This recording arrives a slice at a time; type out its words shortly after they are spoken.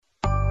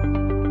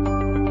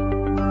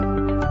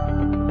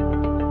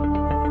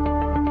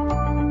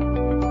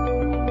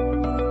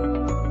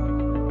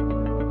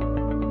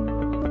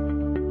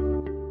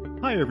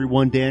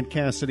everyone. Dan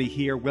Cassidy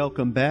here.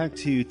 Welcome back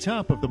to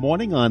Top of the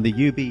Morning on the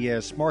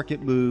UBS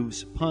Market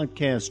Moves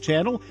podcast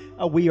channel.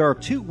 We are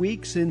 2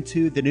 weeks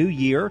into the new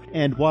year,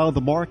 and while the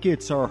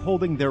markets are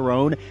holding their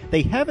own,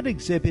 they haven't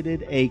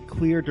exhibited a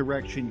clear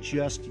direction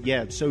just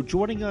yet. So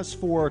joining us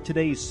for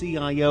today's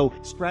CIO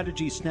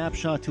Strategy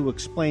Snapshot to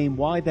explain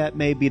why that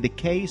may be the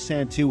case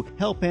and to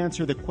help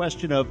answer the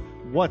question of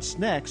what's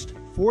next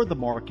for the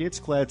markets,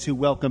 glad to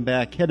welcome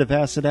back Head of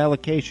Asset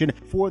Allocation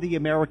for the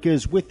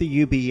Americas with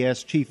the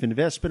UBS Chief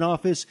Investment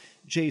Office,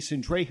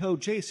 Jason Draho.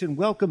 Jason,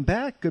 welcome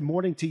back. Good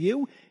morning to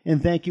you,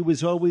 and thank you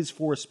as always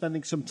for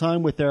spending some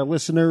time with our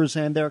listeners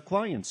and their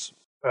clients.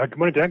 Good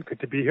morning, Dan. Good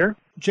to be here.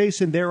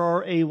 Jason, there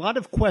are a lot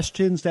of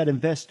questions that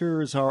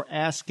investors are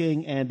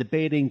asking and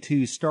debating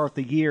to start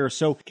the year.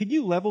 So can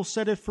you level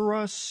set it for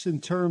us in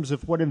terms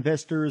of what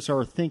investors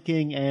are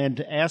thinking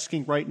and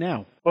asking right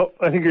now? Well,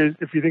 I think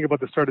if you think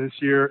about the start of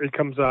this year, it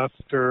comes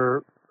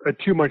after a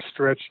 2-month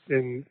stretch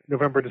in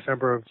November,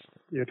 December of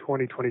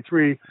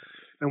 2023,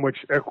 in which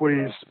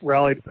equities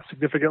rallied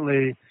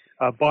significantly.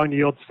 Bond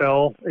yields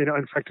fell.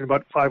 In fact, in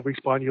about 5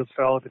 weeks, bond yields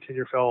fell. The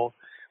 10-year fell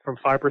from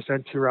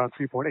 5% to around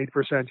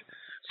 3.8%.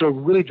 So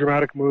really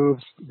dramatic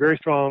moves, very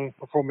strong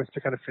performance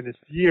to kind of finish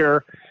the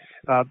year.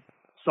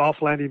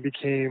 Soft landing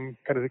became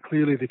kind of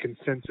clearly the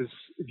consensus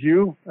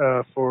view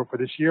for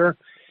this year.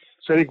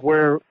 So I think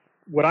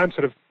what I'm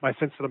sort of, my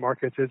sense of the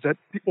markets is that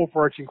the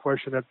overarching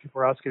question that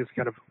people are asking is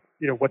kind of,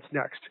 what's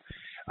next?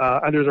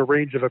 And there's a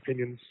range of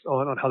opinions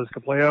on how this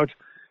could play out.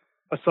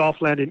 A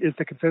soft landing is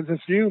the consensus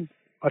view.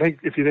 I think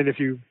if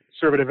you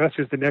survey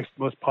investors, the next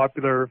most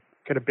popular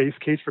kind of base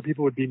case for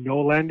people would be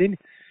no landing,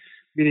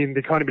 meaning the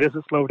economy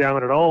doesn't slow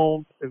down at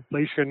all.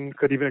 Inflation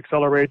could even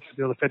accelerate.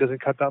 The Fed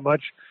doesn't cut that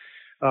much.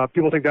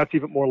 People think that's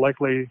even more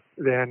likely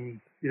than,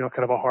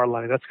 kind of a hard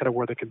landing. That's kind of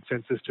where the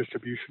consensus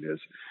distribution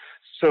is.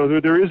 So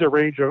there is a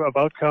range of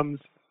outcomes.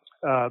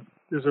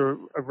 There's a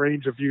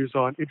range of views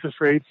on interest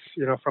rates,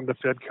 from the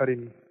Fed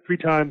cutting 3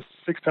 times,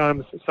 6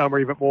 times, some are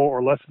even more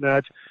or less than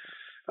that.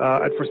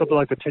 And for something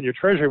like the 10-year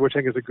Treasury, which I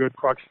think is a good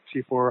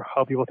proxy for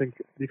how people think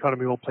the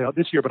economy will play out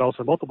this year, but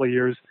also multiple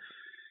years,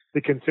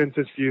 the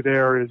consensus view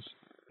there is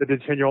that the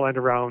 10-year will end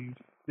around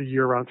the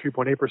year around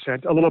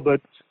 3.8%, a little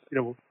bit,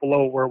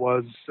 below where it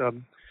was, a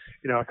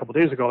couple of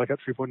days ago, like at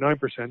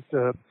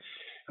 3.9%.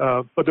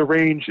 But the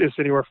range is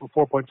anywhere from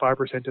 4.5%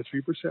 to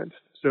 3%.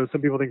 So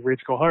some people think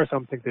rates go higher,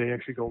 some think they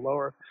actually go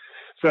lower.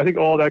 So I think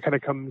all that kind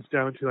of comes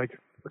down to like,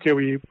 okay,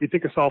 we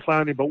think a soft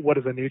landing, but what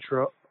is the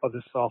nature of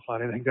this soft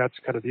landing? I think that's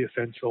kind of the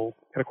essential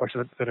kind of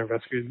question that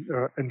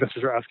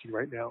investors are asking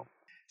right now.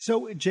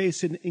 So,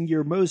 Jason, in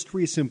your most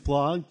recent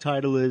blog,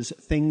 title is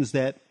Things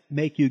That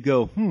Make You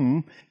Go,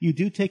 you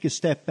do take a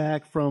step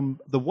back from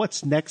the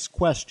what's next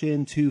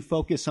question to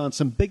focus on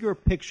some bigger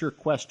picture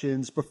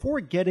questions. Before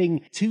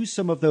getting to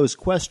some of those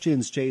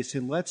questions,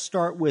 Jason, let's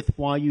start with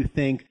why you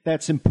think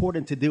that's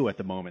important to do at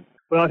the moment.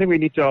 Well, I think we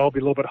need to all be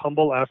a little bit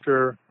humble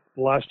after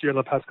last year and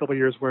the past couple of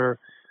years where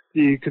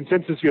the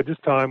consensus view at this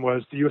time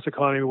was the U.S.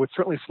 economy would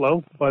certainly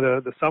slow by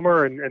the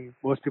summer, and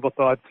most people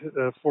thought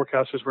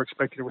forecasters were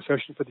expecting a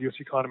recession for the U.S.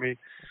 economy,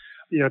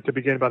 to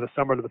begin by the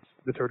summer to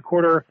the third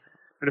quarter.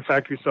 And in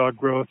fact, we saw a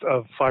growth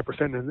of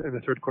 5% in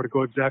the third quarter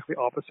go exactly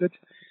opposite.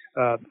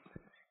 When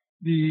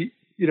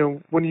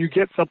you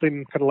get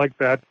something kind of like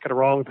that, kind of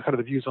wrong, kind of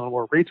the views on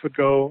where rates would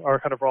go are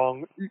kind of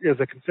wrong as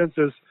a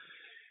consensus,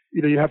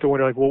 you have to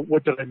wonder, like, well,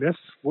 what did I miss?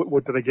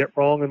 What did I get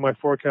wrong in my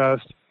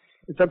forecast?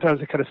 And sometimes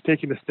it kind of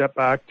taking a step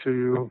back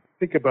to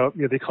think about,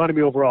 the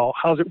economy overall.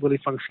 How's it really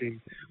functioning?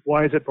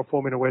 Why is it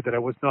performing in a way that I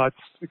was not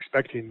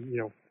expecting?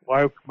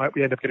 Why might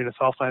we end up getting a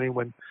soft landing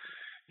when,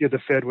 the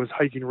Fed was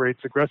hiking rates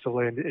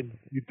aggressively and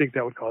you'd think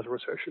that would cause a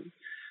recession?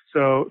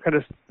 So kind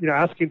of,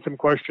 asking some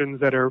questions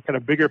that are kind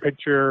of bigger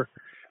picture,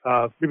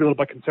 maybe a little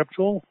bit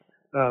conceptual.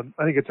 I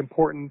think it's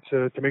important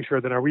to make sure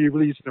that are we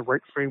really using the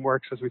right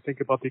frameworks as we think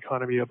about the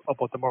economy,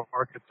 about the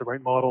markets, the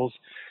right models,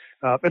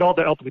 and all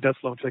that ultimately does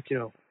flow into like,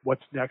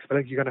 what's next. But I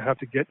think you're going to have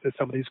to get to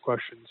some of these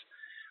questions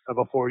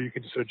before you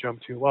can sort of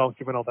jump to, well,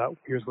 given all that,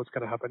 here's what's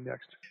going to happen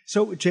next.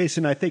 So,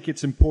 Jason, I think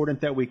it's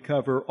important that we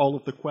cover all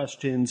of the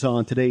questions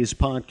on today's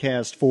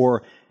podcast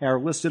for our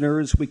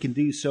listeners. We can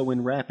do so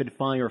in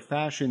rapid-fire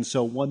fashion,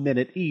 so 1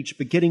 minute each,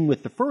 beginning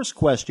with the first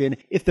question.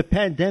 If the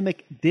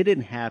pandemic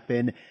didn't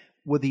happen,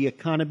 would the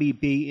economy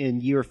be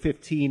in year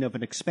 15 of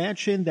an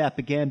expansion that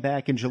began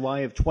back in July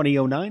of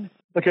 2009?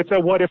 Look, it's a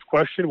what-if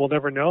question. We'll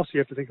never know, so you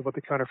have to think about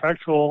the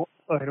counterfactual.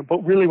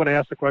 But really, when I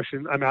ask the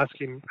question, I'm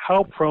asking,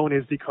 how prone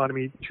is the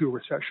economy to a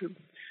recession?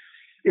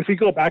 If we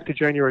go back to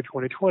January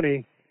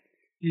 2020,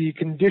 the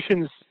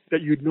conditions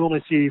that you'd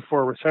normally see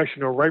for a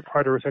recession or right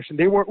prior to a recession,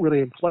 they weren't really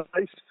in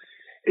place.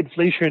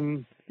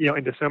 Inflation,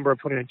 in December of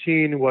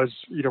 2019 was,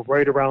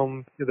 right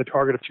around the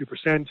target of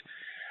 2%.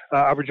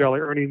 Average hourly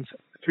earnings,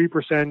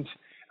 3%.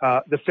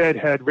 The Fed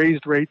had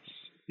raised rates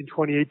in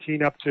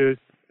 2018 up to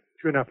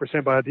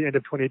 2.5% by the end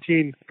of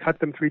 2018, cut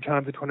them 3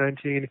 times in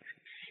 2019.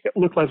 It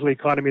looked like an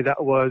economy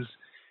that was,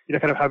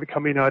 kind of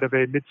coming out of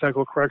a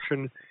mid-cycle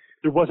correction.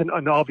 There wasn't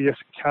an obvious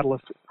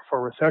catalyst for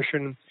a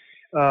recession.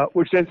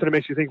 which then sort of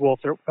makes you think, well,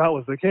 if that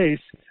was the case,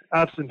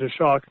 absent a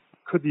shock,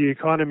 could the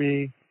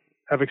economy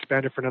have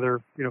expanded for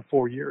another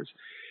 4 years?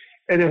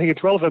 And I think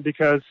it's relevant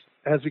because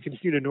as we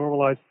continue to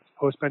normalize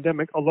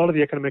post-pandemic, a lot of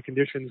the economic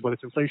conditions, whether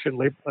it's inflation,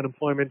 labor,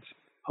 unemployment,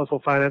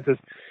 household finances,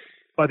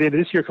 by the end of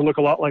this year could look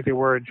a lot like they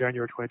were in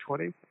January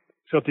 2020.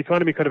 So if the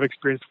economy could have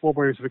experienced 4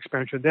 more years of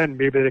expansion, then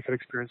maybe they could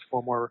experience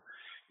 4 more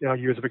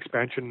years of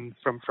expansion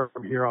from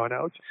here on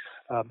out.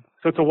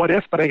 So it's a what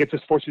if, but I think it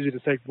just forces you to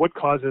say what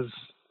causes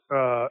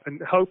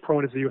and how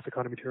prone is the U.S.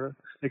 economy to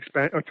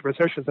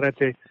recessions, and I'd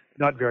say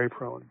not very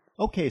prone.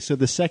 Okay, so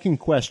the second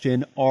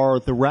question, are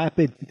the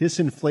rapid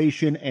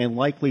disinflation and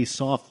likely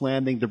soft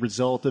landing the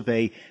result of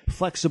a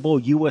flexible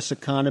U.S.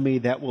 economy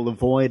that will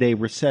avoid a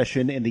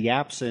recession in the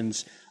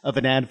absence of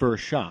an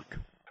adverse shock?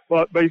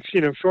 Well, but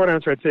short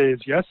answer I'd say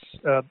is yes.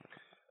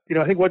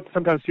 I think what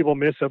sometimes people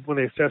miss when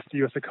they assess the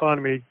U.S.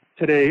 economy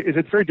today is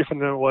it's very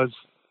different than it was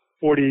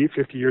 40,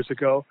 50 years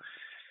ago.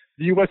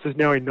 The U.S. is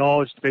now a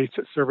knowledge-based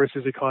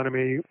services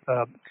economy.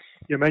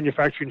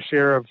 Manufacturing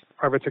share of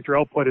private sector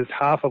output is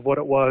half of what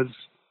it was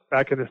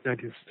back in the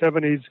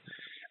 1970s.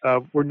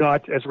 We're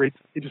not as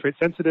interest rate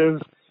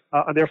sensitive,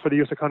 and therefore the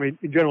U.S. economy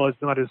in general is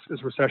not as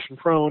recession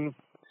prone.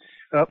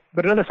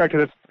 But another factor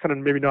that's kind of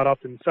maybe not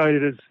often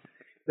cited is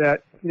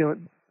that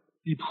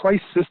the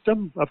price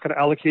system of kind of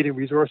allocating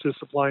resources,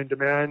 supply and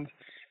demand,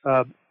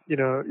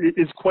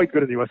 is quite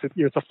good in the U.S.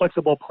 It's a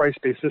flexible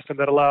price-based system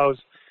that allows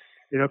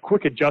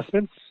quick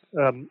adjustments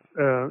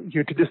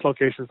to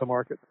dislocations of the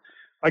market.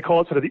 I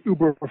call it sort of the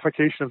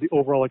Uberification of the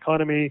overall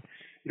economy.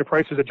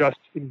 Prices adjust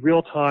in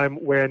real time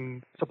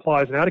when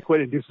supply is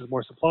inadequate, induces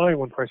more supply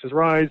when prices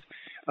rise,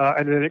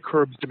 and then it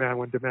curbs demand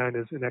when demand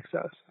is in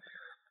excess.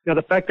 Now,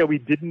 the fact that we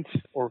didn't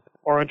or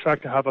are on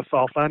track to have a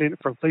soft landing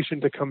for inflation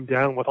to come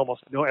down with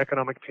almost no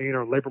economic pain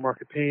or labor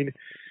market pain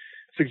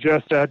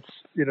suggests that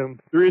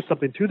there is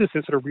something to this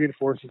and sort of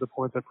reinforces the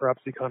point that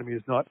perhaps the economy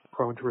is not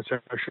prone to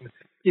recession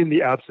in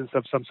the absence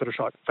of some sort of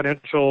shock.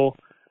 Financial,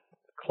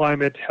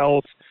 climate,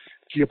 health,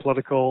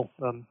 geopolitical,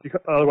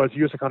 otherwise the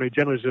U.S. economy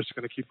generally is just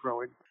going to keep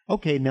growing.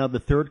 Okay, now the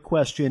third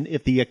question,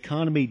 if the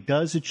economy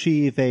does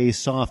achieve a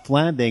soft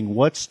landing,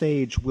 what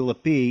stage will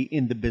it be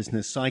in the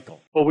business cycle?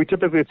 Well, we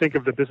typically think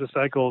of the business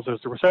cycles as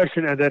the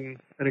recession and then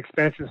an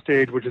expansion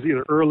stage, which is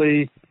either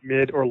early,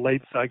 mid, or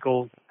late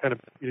cycle, kind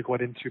of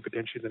going into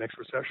potentially the next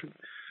recession.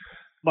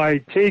 My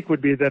take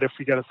would be that if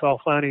we get a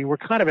soft landing, we're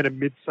kind of in a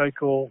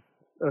mid-cycle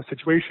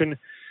situation.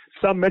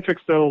 Some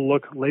metrics, though,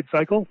 look late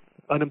cycle.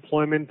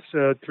 Unemployment,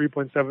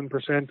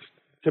 3.7%,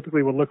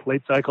 typically would look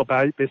late cycle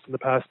based on the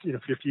past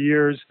 50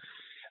 years.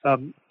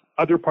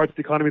 Other parts of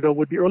the economy, though,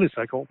 would be early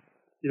cycle.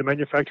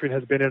 Manufacturing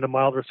has been in a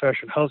mild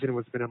recession. Housing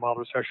has been in a mild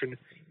recession.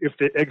 If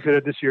they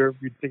exited this year,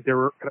 you'd think they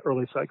were kind of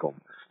early cycle.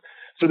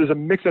 So there's a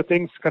mix of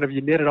things. Kind of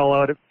you knit it all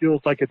out, it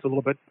feels like it's a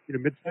little bit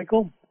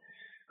mid-cycle.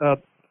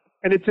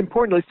 And it's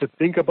important at least to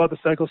think about the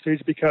cycle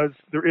stage because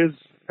there is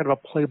kind of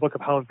a playbook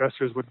of how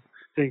investors would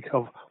think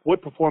of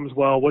what performs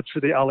well, what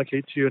should they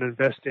allocate to and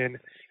invest in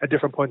at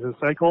different points in the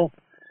cycle.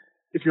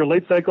 If you're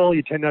late cycle,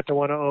 you tend not to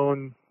want to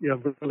own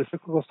really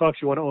cyclical stocks.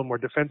 You want to own more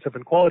defensive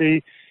and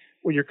quality.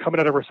 When you're coming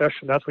out of a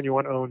recession, that's when you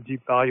want to own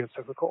deep value and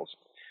cyclicals.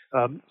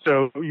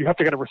 So you have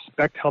to kind of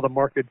respect how the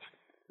market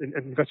and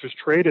investors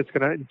trade. It's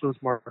going to influence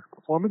market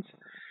performance.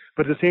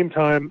 But at the same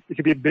time, it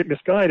can be a bit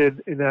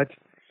misguided in that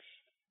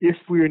if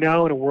we are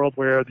now in a world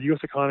where the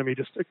U.S. economy,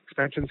 just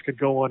expansions could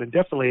go on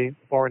indefinitely,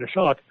 barring a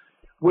shock,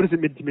 what does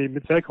it mean to me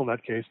mid-cycle in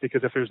that case?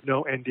 Because if there's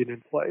no ending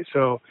in play.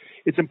 So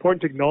it's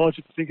important to acknowledge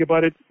it, to think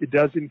about it. It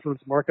does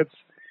influence markets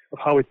of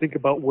how we think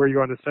about where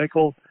you're on the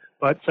cycle.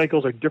 But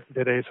cycles are different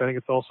today, so I think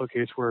it's also a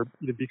case where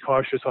be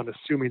cautious on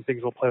assuming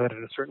things will play out in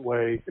a certain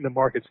way in the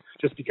markets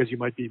just because you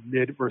might be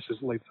mid versus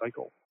late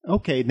cycle.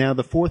 Okay, now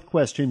the fourth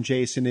question,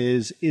 Jason,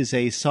 is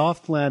a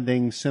soft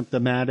landing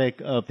symptomatic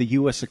of the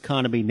U.S.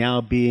 economy now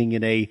being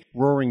in a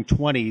roaring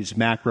 20s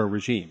macro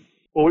regime?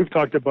 Well, we've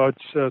talked about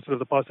sort of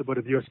the possibility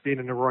of the U.S. being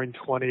in a roaring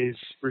 20s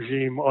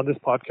regime on this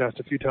podcast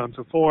a few times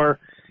before.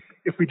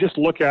 If we just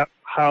look at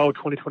how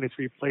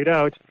 2023 played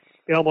out,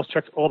 it almost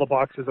checks all the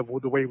boxes of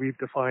the way we've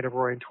defined a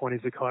roaring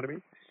 20s economy.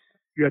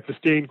 You had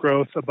sustained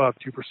growth above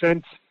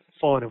 2%,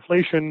 falling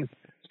inflation,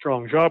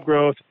 strong job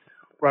growth,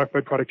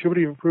 rapid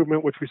productivity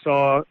improvement, which we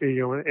saw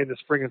in the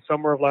spring and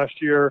summer of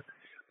last year,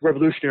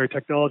 revolutionary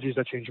technologies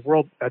that changed the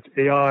world, that's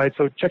AI.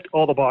 So it checked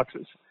all the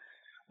boxes.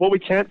 What we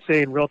can't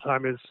say in real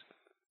time is,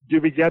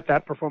 did we get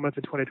that performance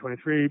in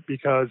 2023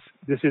 because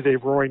this is a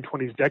roaring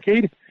 20s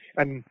decade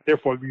and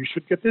therefore you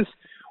should get this?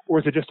 Or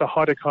is it just a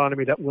hot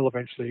economy that will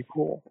eventually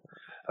cool?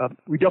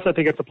 We definitely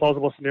think it's a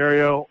plausible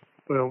scenario.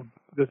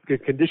 The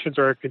conditions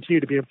continue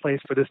to be in place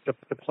for this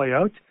to play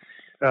out.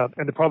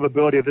 And the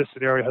probability of this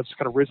scenario has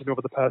kind of risen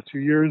over the past 2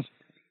 years.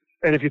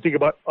 And if you think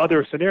about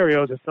other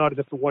scenarios, it's not as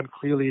if the one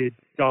clearly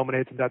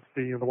dominates and that's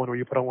the one where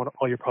you put on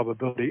all your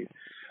probability.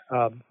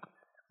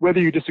 Whether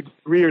you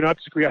disagree or not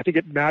disagree, I think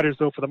it matters,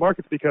 though, for the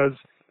markets because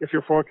if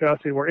you're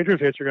forecasting where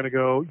interest rates are going to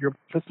go, you're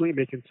implicitly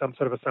making some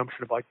sort of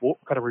assumption of like what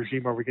kind of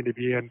regime are we going to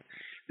be in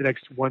the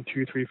next 1,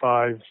 2, 3,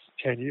 5,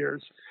 10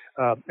 years.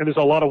 And there's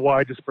a lot of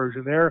wide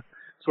dispersion there.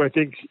 So I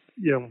think,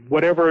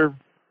 whatever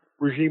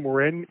regime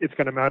we're in, it's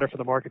going to matter for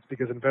the markets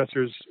because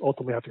investors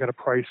ultimately have to kind of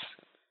price,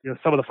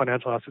 some of the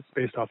financial assets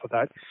based off of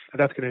that. And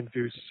that's going to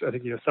induce, I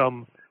think,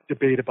 some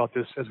debate about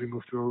this as we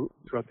move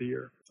throughout the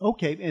year.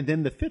 Okay, and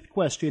then the fifth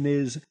question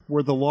is,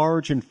 were the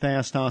large and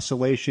fast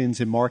oscillations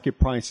in market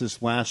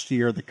prices last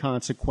year the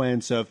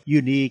consequence of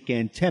unique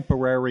and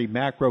temporary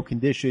macro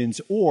conditions,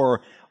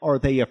 or are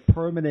they a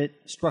permanent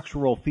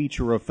structural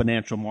feature of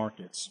financial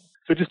markets?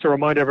 So just to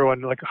remind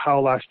everyone, like how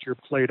last year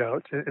played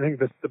out, I think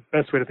the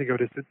best way to think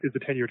of it is the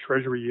 10-year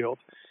Treasury yield.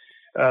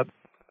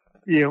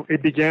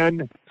 It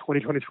began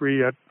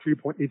 2023 at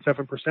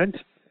 3.87%.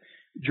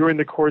 During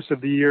the course of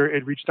the year,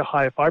 it reached a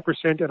high of 5%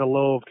 and a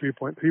low of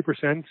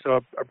 3.3%, so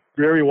a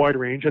very wide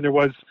range. And there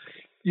was,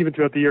 even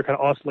throughout the year, kind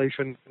of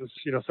oscillations,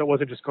 so it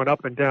wasn't just going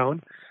up and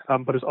down,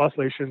 but as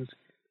oscillations.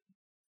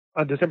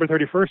 On December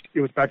 31st,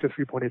 it was back to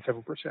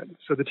 3.87%.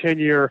 So the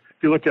 10-year,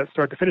 if you looked at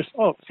start to finish,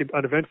 it seemed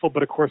uneventful,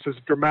 but of course there's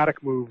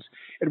dramatic moves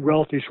in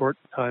relatively short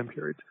time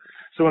periods.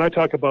 So when I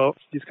talk about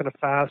these kind of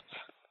fast,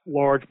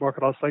 large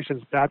market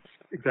oscillations, that's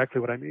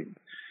exactly what I mean.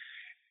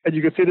 And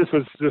you could say this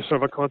was just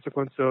sort of a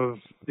consequence of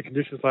the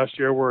conditions last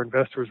year where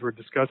investors were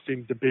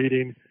discussing,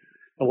 debating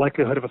the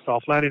likelihood of a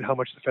soft landing, how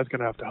much the Fed's going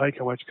to have to hike,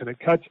 how much can it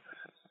cut.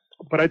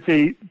 But I'd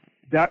say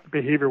that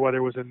behavior, whether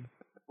it was in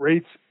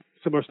rates,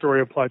 similar story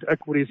applied to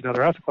equities and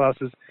other asset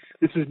classes,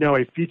 this is now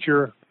a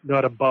feature,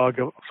 not a bug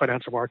of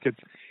financial markets.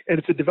 And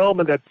it's a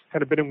development that's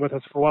kind of been with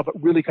us for a while,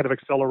 but really kind of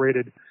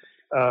accelerated,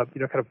 kind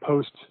of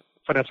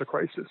post-financial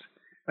crisis.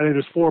 I think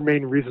there's four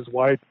main reasons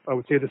why I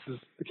would say this is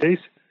the case.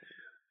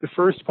 The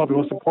first, probably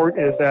most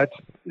important, is that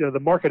the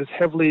market is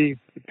heavily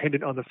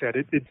dependent on the Fed.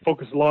 It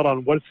focuses a lot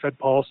on what is Fed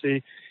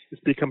policy.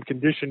 It's become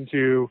conditioned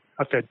to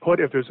a Fed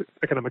put if there's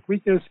economic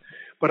weakness,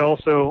 but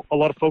also a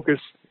lot of focus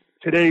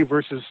today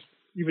versus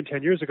even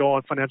 10 years ago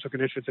on financial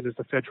conditions, and is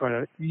the Fed trying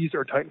to ease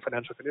or tighten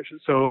financial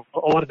conditions. So a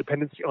lot of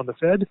dependency on the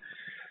Fed.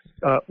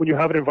 When you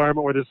have an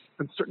environment where there's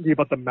uncertainty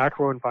about the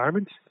macro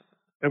environment,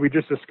 and we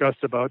just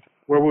discussed about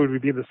where would we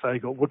be in the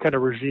cycle, what kind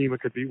of regime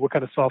it could be, what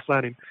kind of soft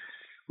landing.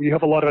 When you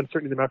have a lot of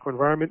uncertainty in the macro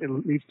environment, it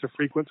leads to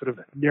frequent sort of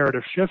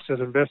narrative shifts as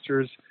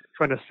investors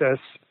trying to assess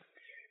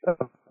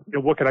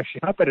what could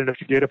actually happen, and a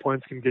few data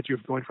points can get you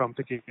going from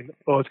thinking, it's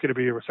going to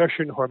be a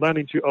recession, hard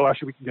landing, to,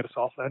 actually we can get a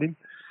soft landing.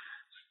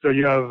 So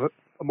you have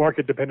a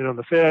market dependent on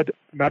the Fed,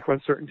 macro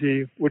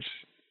uncertainty, which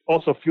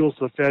also fuels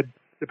the Fed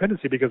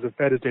dependency because the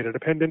Fed is data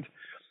dependent.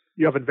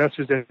 You have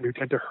investors then who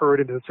tend to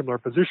herd into similar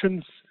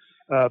positions,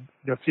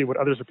 seeing what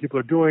others or people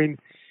are doing.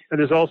 And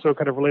there's also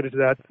kind of related to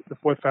that, the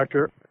fourth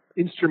factor,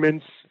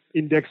 instruments,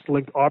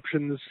 index-linked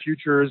options,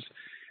 futures,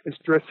 and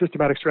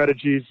systematic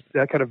strategies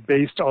that kind of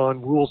based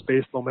on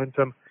rules-based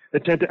momentum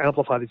that tend to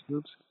amplify these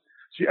moves.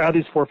 So you add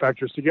these four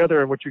factors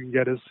together, and what you can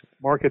get is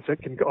markets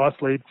that can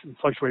oscillate and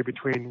fluctuate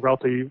between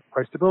relative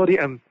price stability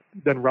and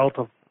then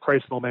relative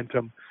price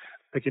momentum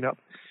picking up.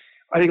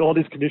 I think all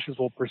these conditions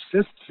will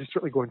persist,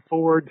 certainly going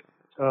forward.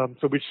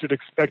 So we should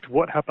expect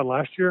what happened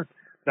last year,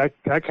 that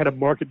kind of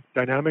market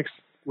dynamics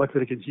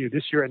likely to continue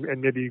this year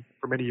and maybe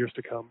for many years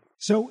to come.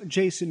 So,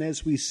 Jason,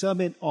 as we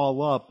sum it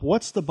all up,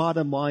 what's the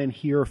bottom line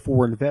here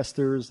for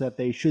investors that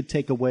they should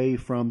take away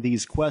from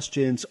these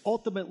questions,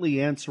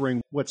 ultimately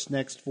answering what's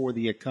next for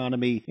the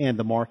economy and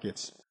the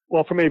markets?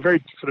 Well, from a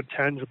very sort of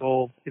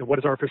tangible, what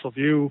is our official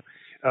view?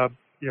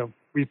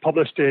 We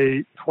published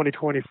a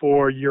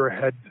 2024 year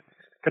ahead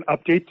kind of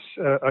update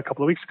a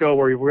couple of weeks ago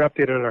where we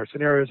updated our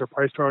scenarios, our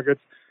price targets.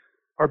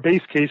 Our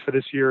base case for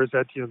this year is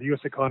that the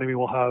U.S. economy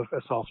will have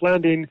a soft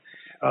landing.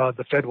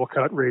 The Fed will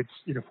cut rates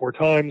 4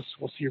 times.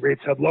 We'll see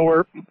rates head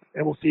lower,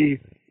 and we'll see,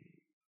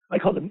 I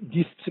call them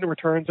decent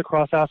returns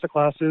across asset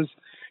classes.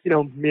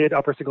 Mid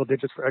upper single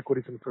digits for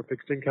equities and for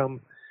fixed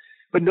income,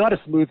 but not a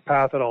smooth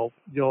path at all.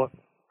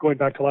 Going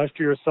back to last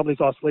year, some of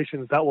these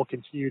oscillations that will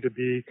continue to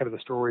be kind of the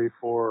story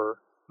for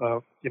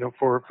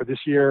this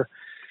year.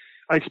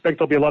 I expect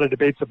there'll be a lot of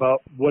debates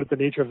about what is the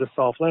nature of the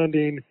soft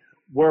landing,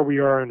 where we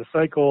are in the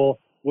cycle,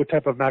 what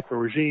type of macro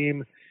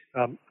regime.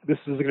 This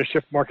is going to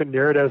shift market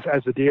narratives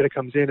as the data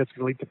comes in. It's going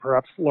to lead to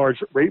perhaps large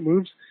rate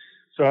moves.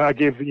 So I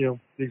gave the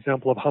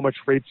example of how much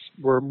rates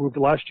were moved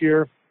last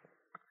year.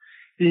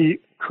 The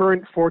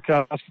current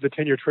forecast for the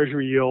 10-year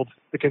Treasury yield,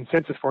 the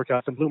consensus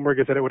forecast in Bloomberg,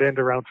 is that it would end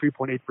around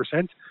 3.8%.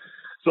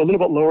 So a little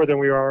bit lower than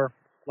we are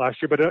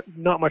last year, but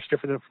not much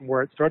different than from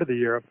where it started the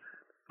year.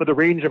 But the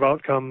range of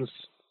outcomes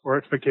or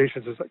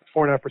expectations is like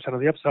 4.5% on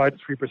the upside,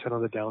 3%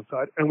 on the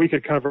downside. And we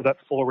could cover that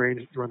full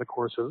range during the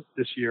course of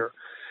this year.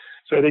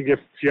 So I think if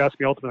you ask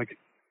me ultimately,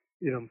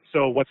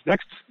 so what's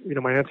next?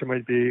 My answer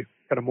might be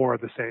kind of more of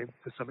the same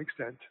to some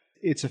extent.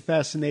 It's a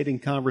fascinating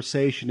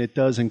conversation. It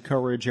does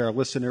encourage our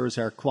listeners,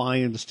 our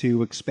clients,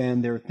 to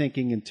expand their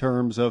thinking in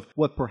terms of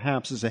what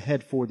perhaps is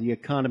ahead for the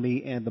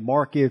economy and the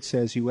markets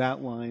as you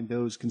outline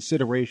those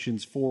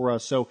considerations for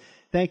us. So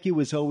Thank you,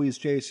 as always,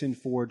 Jason,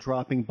 for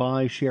dropping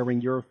by, sharing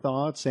your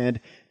thoughts,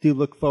 and do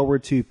look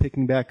forward to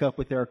picking back up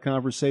with our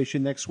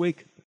conversation next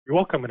week. You're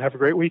welcome, and have a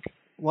great week.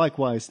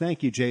 Likewise.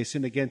 Thank you,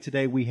 Jason. Again,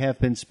 today we have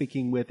been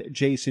speaking with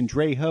Jason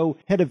Draho,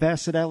 Head of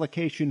Asset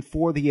Allocation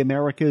for the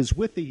Americas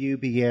with the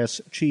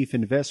UBS Chief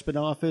Investment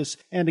Office.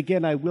 And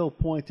again, I will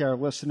point our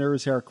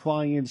listeners, our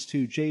clients,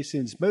 to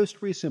Jason's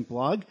most recent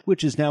blog,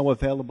 which is now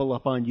available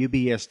up on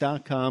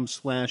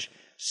ubs.com/CIO.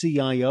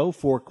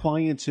 For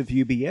clients of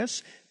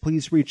UBS,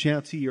 please reach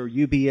out to your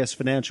UBS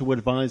financial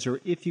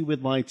advisor if you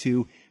would like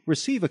to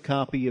receive a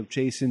copy of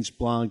Jason's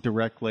blog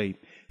directly.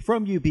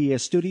 From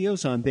UBS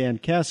Studios, I'm Dan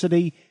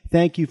Cassidy.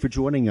 Thank you for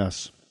joining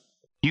us.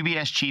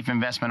 UBS Chief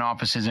Investment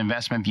Office's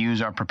investment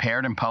views are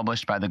prepared and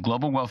published by the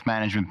global wealth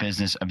management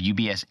business of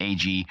UBS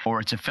AG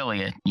or its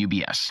affiliate,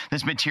 UBS.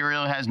 This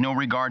material has no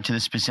regard to the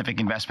specific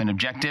investment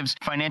objectives,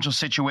 financial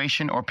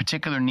situation, or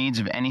particular needs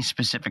of any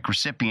specific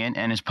recipient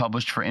and is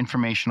published for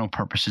informational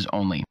purposes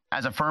only.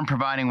 As a firm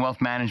providing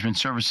wealth management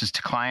services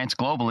to clients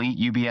globally,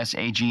 UBS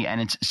AG and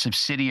its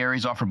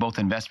subsidiaries offer both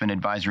investment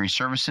advisory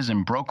services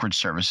and brokerage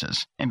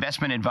services.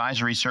 Investment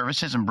advisory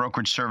services and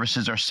brokerage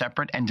services are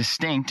separate and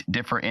distinct,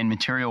 differ in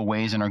material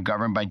ways, and are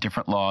governed by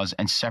different laws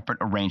and separate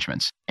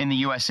arrangements. In the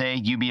USA,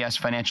 UBS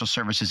Financial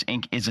Services,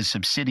 Inc. is a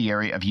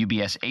subsidiary of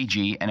UBS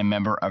AG and a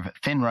member of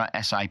FINRA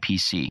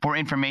SIPC. For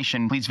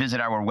information, please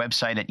visit our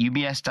website at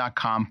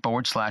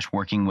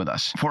ubs.com/working with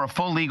us. For a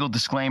full legal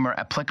disclaimer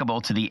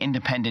applicable to the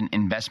independent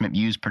investment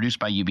views produced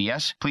by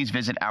UBS, please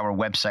visit our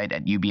website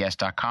at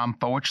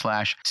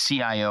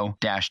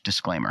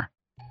ubs.com/CIO-disclaimer.